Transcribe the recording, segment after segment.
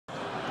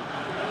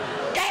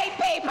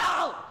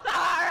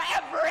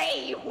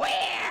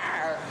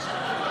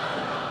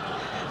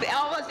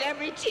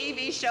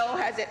show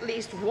has at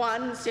least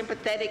one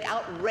sympathetic,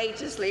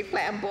 outrageously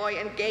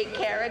flamboyant gay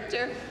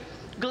character.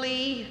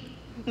 Glee,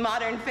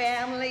 Modern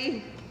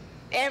Family,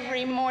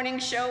 every morning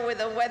show with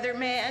a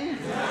weatherman.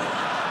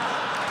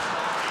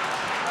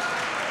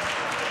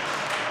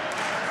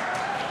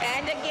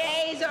 And the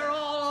gays are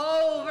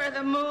all over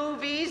the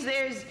movies.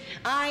 There's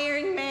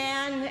Iron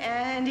Man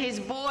and his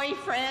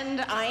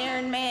boyfriend,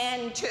 Iron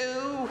Man 2.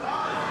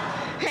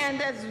 And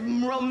there's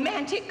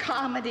romantic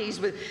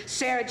comedies with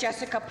Sarah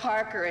Jessica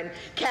Parker and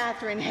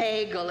Katherine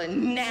Hagel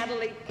and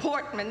Natalie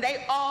Portman.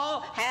 They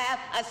all have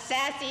a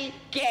sassy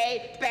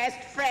gay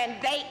best friend.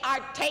 They are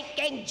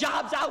taking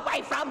jobs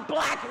away from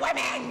black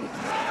women.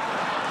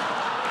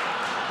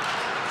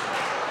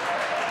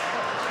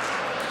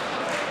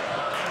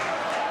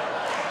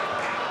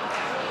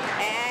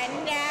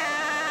 And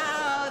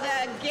now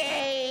the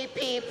gay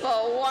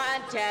people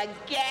want to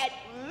get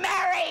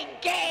married.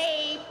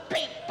 Gay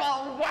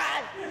people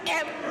want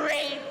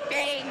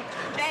everything.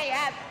 They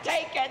have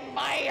taken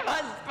my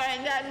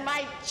husband and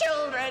my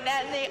children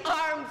and the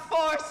armed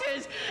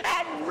forces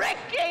and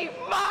Ricky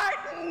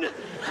Martin.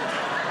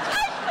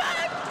 I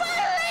can't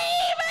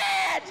believe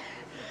it!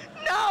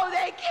 No,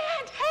 they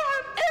can't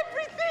have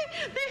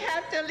everything. They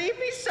have to leave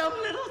me some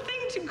little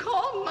thing to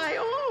call my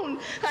own.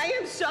 I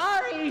am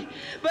sorry,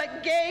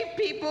 but gay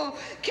people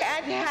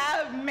can't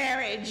have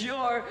marriage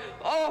or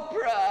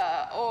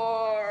Oprah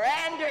or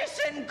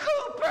Anderson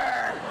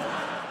Cooper.